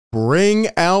Bring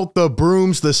out the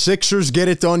brooms. The Sixers get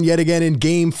it done yet again in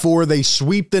Game 4. They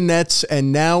sweep the Nets,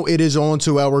 and now it is on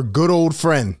to our good old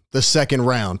friend, the second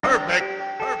round. Perfect.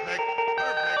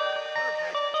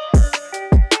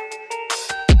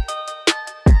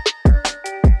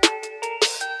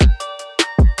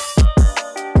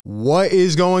 What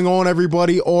is going on,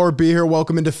 everybody? RB here.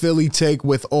 Welcome into Philly Take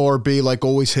with RB. Like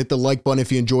always, hit the like button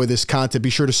if you enjoy this content. Be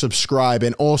sure to subscribe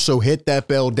and also hit that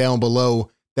bell down below.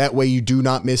 That way you do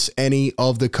not miss any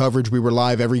of the coverage. We were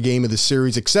live every game of the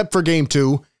series except for Game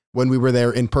 2 when we were there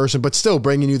in person, but still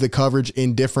bringing you the coverage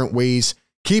in different ways,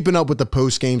 keeping up with the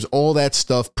post games, all that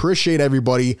stuff. Appreciate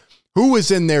everybody who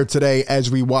was in there today as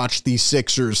we watched the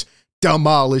Sixers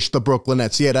demolish the Brooklyn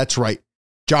Nets. Yeah, that's right.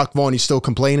 Jock Vaughn, you still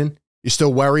complaining? You're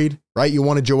still worried, right? You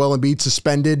wanted Joel Embiid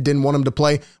suspended, didn't want him to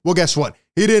play. Well, guess what?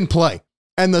 He didn't play.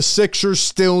 And the Sixers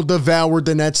still devoured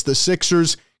the Nets. The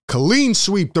Sixers clean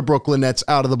sweep the Brooklyn Nets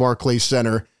out of the Barclays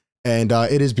Center. And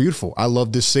it is beautiful. I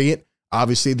love to see it.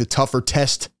 Obviously, the tougher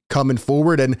test coming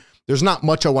forward. And there's not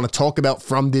much I want to talk about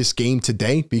from this game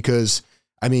today because,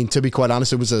 I mean, to be quite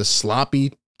honest, it was a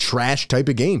sloppy, trash type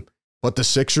of game. But the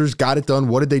Sixers got it done.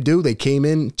 What did they do? They came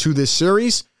into this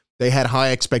series. They had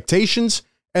high expectations.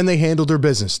 And they handled their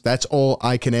business. That's all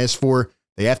I can ask for.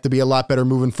 They have to be a lot better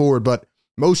moving forward. But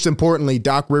most importantly,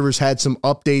 Doc Rivers had some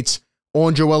updates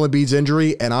on Joel Embiid's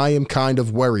injury, and I am kind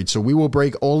of worried. So we will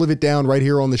break all of it down right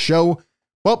here on the show.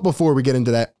 But before we get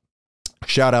into that,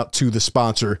 shout out to the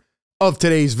sponsor of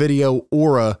today's video,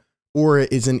 Aura. Aura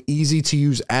is an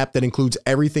easy-to-use app that includes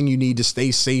everything you need to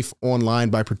stay safe online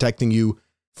by protecting you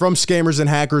from scammers and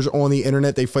hackers on the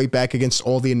internet. They fight back against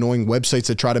all the annoying websites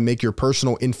that try to make your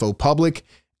personal info public.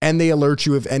 And they alert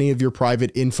you if any of your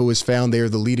private info is found. They are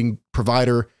the leading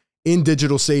provider in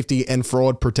digital safety and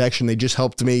fraud protection. They just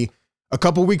helped me a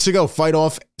couple weeks ago fight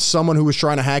off someone who was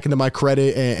trying to hack into my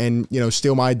credit and you know,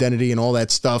 steal my identity and all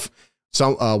that stuff.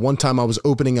 So one time I was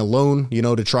opening a loan, you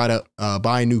know, to try to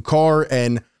buy a new car,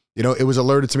 and you know, it was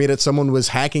alerted to me that someone was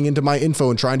hacking into my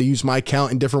info and trying to use my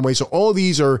account in different ways. So all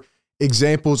these are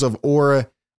examples of Aura,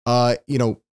 you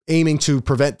know, aiming to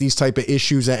prevent these type of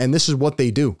issues. And this is what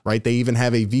they do, right? They even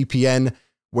have a VPN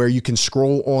where you can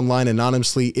scroll online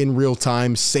anonymously in real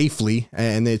time safely.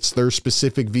 And it's their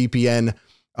specific VPN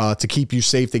to keep you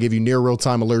safe. They give you near real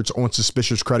time alerts on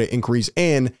suspicious credit inquiries.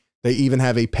 And they even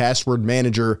have a password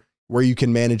manager where you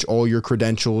can manage all your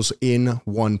credentials in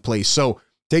one place. So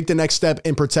take the next step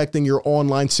in protecting your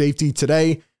online safety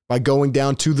today by going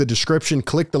down to the description,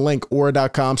 click the link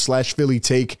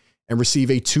aura.com/PhillyTake, and receive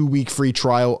a 2-week free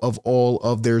trial of all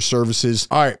of their services.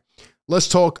 All right, let's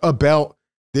talk about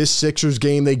this Sixers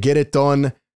game. They get it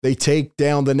done. They take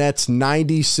down the Nets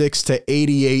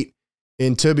 96-88.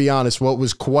 And to be honest, what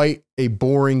was quite a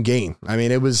boring game. I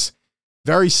mean, it was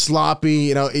very sloppy.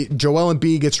 You know, Joel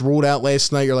Embiid gets ruled out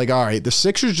last night. You're like, all right, the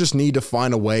Sixers just need to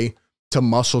find a way to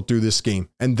muscle through this game.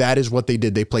 And that is what they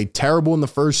did. They played terrible in the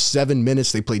first 7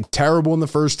 minutes. They played terrible in the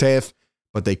first half,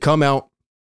 but they come out,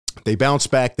 they bounce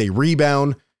back, they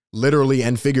rebound, literally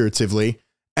and figuratively,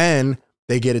 and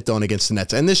they get it done against the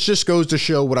Nets. And this just goes to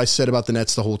show what I said about the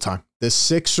Nets the whole time. The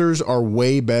Sixers are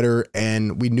way better,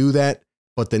 and we knew that,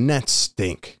 but the Nets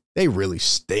stink. They really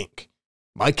stink.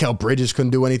 Mikal Bridges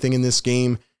couldn't do anything in this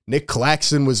game. Nick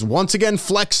Claxton was once again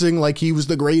flexing like he was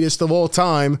the greatest of all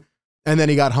time, and then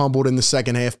he got humbled in the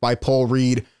second half by Paul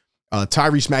Reed.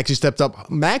 Tyrese Maxey stepped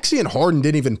up. Maxey and Harden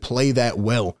didn't even play that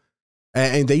well.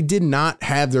 And they did not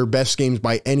have their best games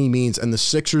by any means, and the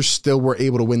Sixers still were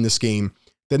able to win this game.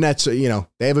 The Nets, you know,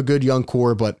 they have a good young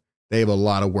core, but they have a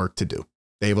lot of work to do.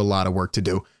 They have a lot of work to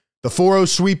do. The 4-0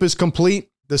 sweep is complete.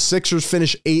 The Sixers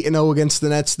finish 8-0 against the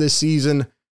Nets this season.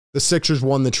 The Sixers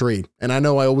won the trade. And I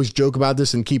know I always joke about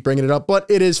this and keep bringing it up, but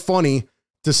it is funny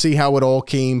to see how it all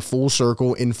came full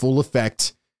circle in full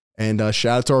effect. And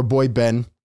shout out to our boy Ben.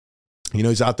 You know,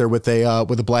 he's out there with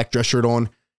a black dress shirt on.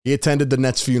 He attended the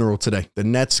Nets funeral today. The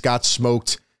Nets got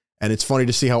smoked, and it's funny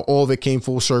to see how all of it came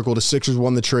full circle. The Sixers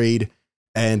won the trade,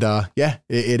 and yeah,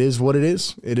 it is what it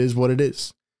is. It is what it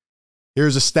is.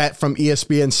 Here's a stat from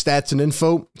ESPN Stats and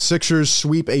Info. Sixers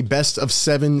sweep a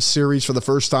best-of-7 series for the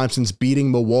first time since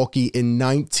beating Milwaukee in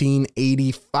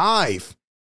 1985.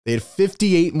 They had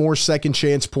 58 more second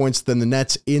chance points than the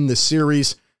Nets in the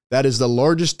series. That is the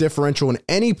largest differential in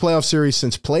any playoff series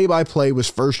since play-by-play was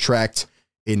first tracked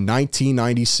in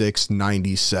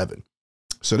 1996-97.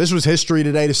 So this was history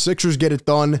today. The Sixers get it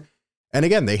done. And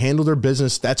again, they handle their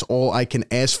business. That's all I can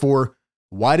ask for.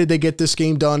 Why did they get this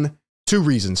game done? 2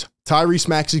 reasons. Tyrese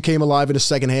Maxey came alive in the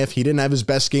second half. He didn't have his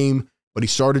best game, but he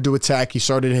started to attack. He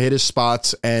started to hit his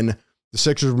spots, and the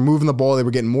Sixers were moving the ball. They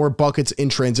were getting more buckets in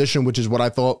transition, which is what I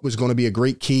thought was going to be a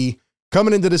great key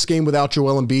coming into this game without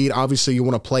Joel Embiid, obviously you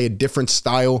want to play a different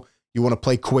style. You want to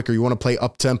play quicker. You want to play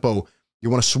up-tempo. You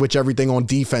want to switch everything on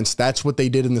defense. That's what they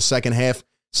did in the second half.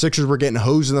 Sixers were getting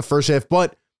hosed in the first half,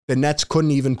 but the Nets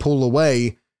couldn't even pull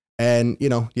away. And, you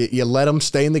know, you let them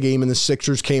stay in the game, and the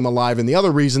Sixers came alive. And the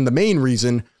other reason, the main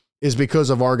reason, is because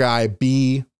of our guy,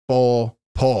 B-Ball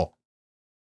Paul.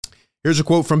 Here's a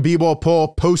quote from B-Ball Paul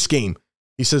post-game.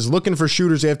 He says, looking for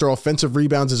shooters after offensive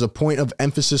rebounds is a point of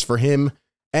emphasis for him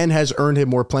and has earned him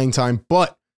more playing time.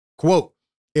 But, quote,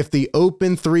 if the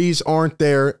open threes aren't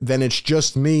there, then it's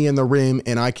just me and the rim,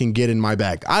 and I can get in my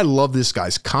bag. I love this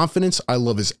guy's confidence. I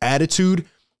love his attitude.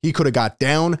 He could have got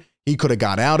down. He could have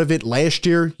got out of it last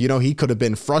year. You know, he could have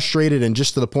been frustrated and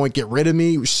just to the point, get rid of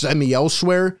me, send me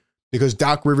elsewhere because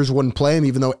Doc Rivers wouldn't play him,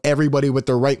 even though everybody with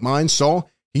their right mind saw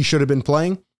he should have been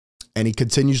playing. And he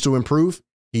continues to improve.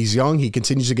 He's young. He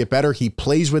continues to get better. He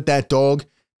plays with that dog.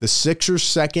 The Sixers'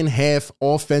 second half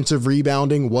offensive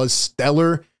rebounding was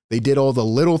stellar. They did all the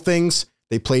little things.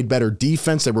 They played better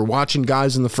defense. They were watching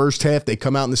guys in the first half. They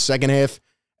come out in the second half,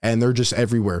 and they're just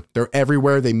everywhere. They're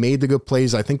everywhere. They made the good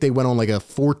plays. I think they went on like a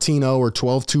 14-0 or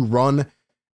 12-2 run,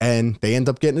 and they end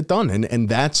up getting it done. And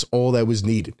that's all that was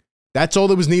needed. That's all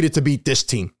that was needed to beat this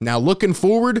team. Now, looking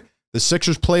forward, the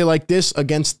Sixers play like this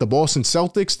against the Boston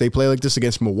Celtics. They play like this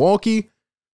against Milwaukee.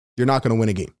 You're not going to win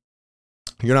a game.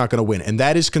 You're not going to win. And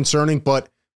that is concerning, but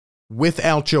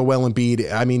without Joel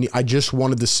Embiid, I mean, I just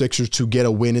wanted the Sixers to get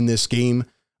a win in this game.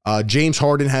 James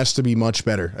Harden has to be much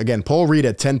better. Again, Paul Reed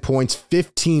had 10 points,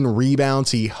 15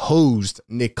 rebounds. He hosed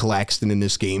Nick Claxton in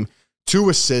this game. 2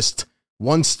 assists,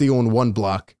 1 steal, and 1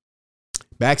 block.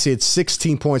 Maxey had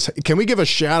 16 points. Can we give a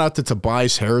shout out to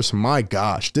Tobias Harris? My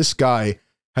gosh, this guy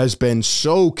has been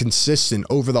so consistent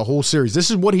over the whole series.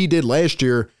 This is what he did last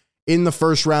year in the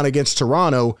first round against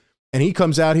Toronto, and he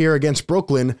comes out here against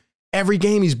Brooklyn. Every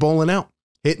game he's bowling out,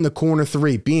 hitting the corner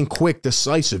 3, being quick,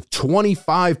 decisive.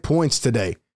 25 points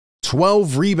today,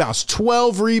 12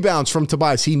 rebounds from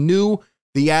Tobias. He knew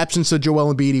the absence of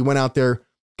Joel Embiid. He went out there,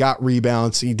 got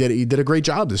rebounds. He did a great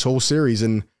job this whole series,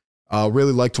 and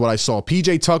really liked what I saw.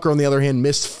 PJ Tucker, on the other hand,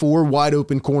 missed 4 wide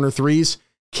open corner threes.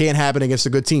 Can't happen against the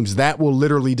good teams. That will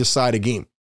literally decide a game.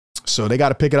 So they got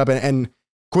to pick it up. And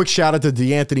quick shout out to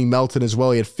DeAnthony Melton as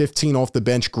well. He had 15 off the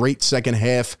bench. Great second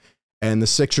half. And the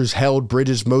Sixers held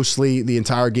Bridges mostly the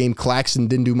entire game. Claxton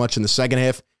didn't do much in the second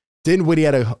half. Dinwiddie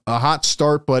had a hot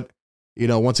start, but, you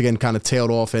know, once again, kind of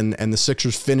tailed off. And the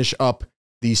Sixers finish up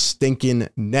these stinking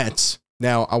Nets.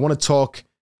 Now, I want to talk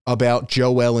about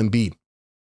Joel Embiid.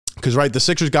 Because, right, the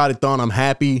Sixers got it done. I'm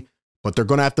happy, but they're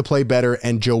going to have to play better.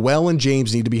 And Joel and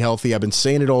James need to be healthy. I've been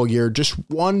saying it all year. Just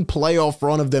one playoff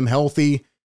run of them healthy.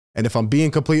 And if I'm being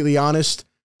completely honest,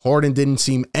 Harden didn't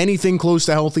seem anything close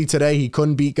to healthy today. He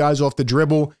couldn't beat guys off the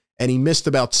dribble, and he missed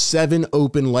about 7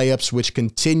 open layups, which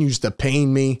continues to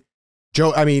pain me.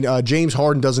 James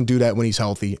Harden doesn't do that when he's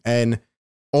healthy, and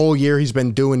all year he's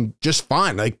been doing just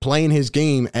fine, like playing his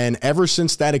game, and ever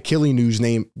since that Achilles news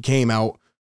came out,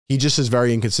 he just is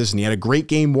very inconsistent. He had a great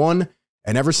game 1,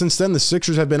 and ever since then, the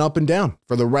Sixers have been up and down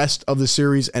for the rest of the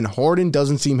series, and Harden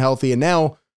doesn't seem healthy, and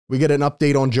now we get an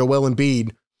update on Joel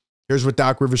Embiid. Here's what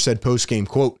Doc Rivers said post-game,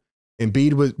 quote,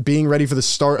 Embiid was being ready for the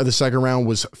start of the second round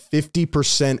was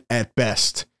 50% at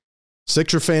best.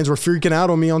 Sixer fans were freaking out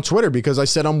on me on Twitter because I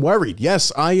said I'm worried.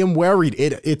 Yes, I am worried.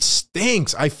 It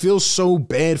stinks. I feel so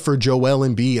bad for Joel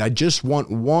Embiid. I just want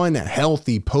one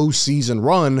healthy postseason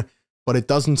run, but it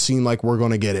doesn't seem like we're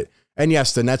going to get it. And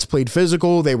yes, the Nets played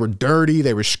physical. They were dirty.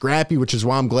 They were scrappy, which is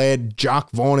why I'm glad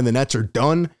Jock Vaughn and the Nets are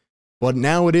done. But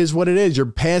now it is what it is. You're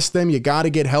past them. You got to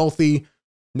get healthy.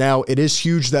 Now, it is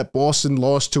huge that Boston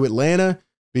lost to Atlanta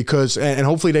because, and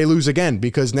hopefully they lose again,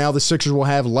 because now the Sixers will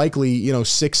have likely,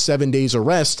 6-7 days of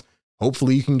rest.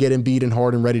 Hopefully you can get Embiid and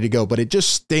Harden ready to go, but it just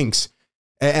stinks.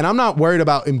 And I'm not worried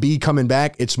about Embiid coming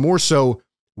back. It's more so,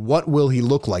 what will he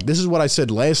look like? This is what I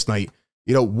said last night.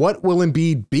 What will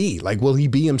Embiid be? Like, will he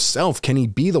be himself? Can he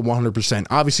be the 100%?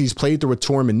 Obviously, he's played through a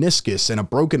torn meniscus and a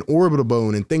broken orbital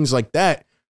bone and things like that,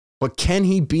 but can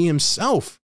he be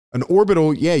himself? An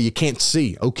orbital, yeah, you can't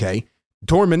see. Okay.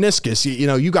 Torn meniscus,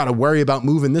 you got to worry about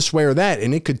moving this way or that.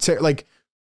 And it could tear,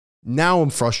 now I'm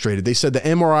frustrated. They said the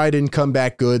MRI didn't come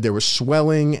back good. There was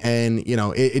swelling and,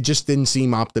 it just didn't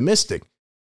seem optimistic.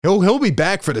 He'll be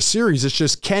back for the series. It's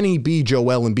just, can he be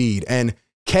Joel Embiid? And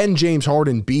can James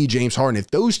Harden be James Harden?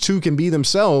 If those two can be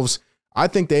themselves, I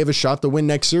think they have a shot to win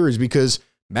next series because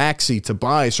Maxey,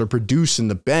 Tobias are producing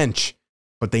the bench.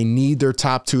 But they need their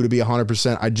top 2 to be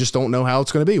 100%. I just don't know how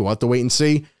it's going to be. We'll have to wait and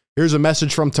see. Here's a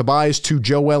message from Tobias to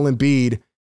Joel Embiid.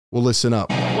 We'll listen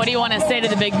up. What do you want to say to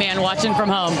the big man watching from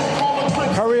home?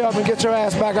 Hurry up and get your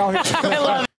ass back out here. I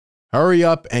love it. Hurry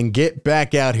up and get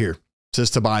back out here, says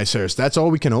Tobias Harris. That's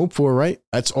all we can hope for, right?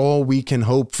 That's all we can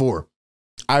hope for.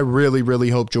 I really, really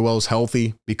hope Joel's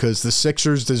healthy because the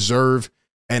Sixers deserve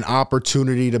an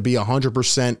opportunity to be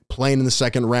 100% playing in the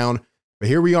second round. But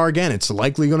here we are again. It's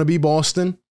likely going to be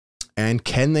Boston. And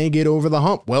can they get over the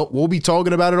hump? Well, we'll be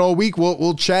talking about it all week.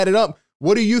 We'll chat it up.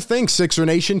 What do you think, Sixer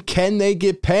Nation? Can they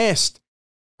get past?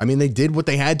 I mean, they did what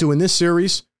they had to in this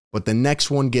series, but the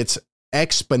next one gets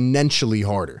exponentially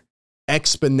harder.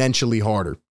 Exponentially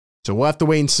harder. So we'll have to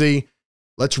wait and see.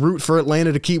 Let's root for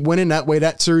Atlanta to keep winning. That way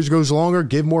that series goes longer.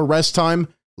 Give more rest time.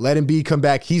 Let Embiid come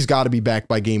back. He's got to be back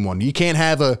by game one. You can't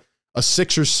have a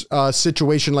Sixers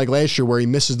situation like last year where he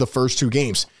misses the first 2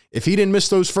 games. If he didn't miss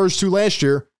those first 2 last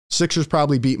year, Sixers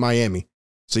probably beat Miami.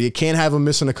 So you can't have him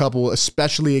missing a couple,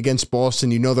 especially against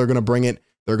Boston. You know they're going to bring it.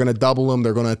 They're going to double him.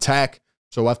 They're going to attack.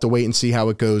 So we'll have to wait and see how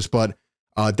it goes. But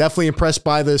definitely impressed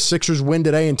by the Sixers win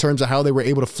today in terms of how they were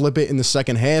able to flip it in the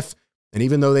second half. And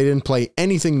even though they didn't play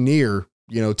anything near,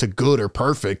 to good or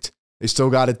perfect, they still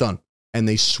got it done. And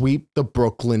they sweep the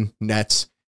Brooklyn Nets.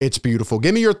 It's beautiful.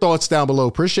 Give me your thoughts down below.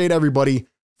 Appreciate everybody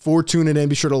for tuning in.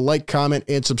 Be sure to like, comment,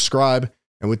 and subscribe.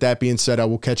 And with that being said, I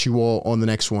will catch you all on the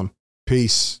next one.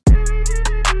 Peace.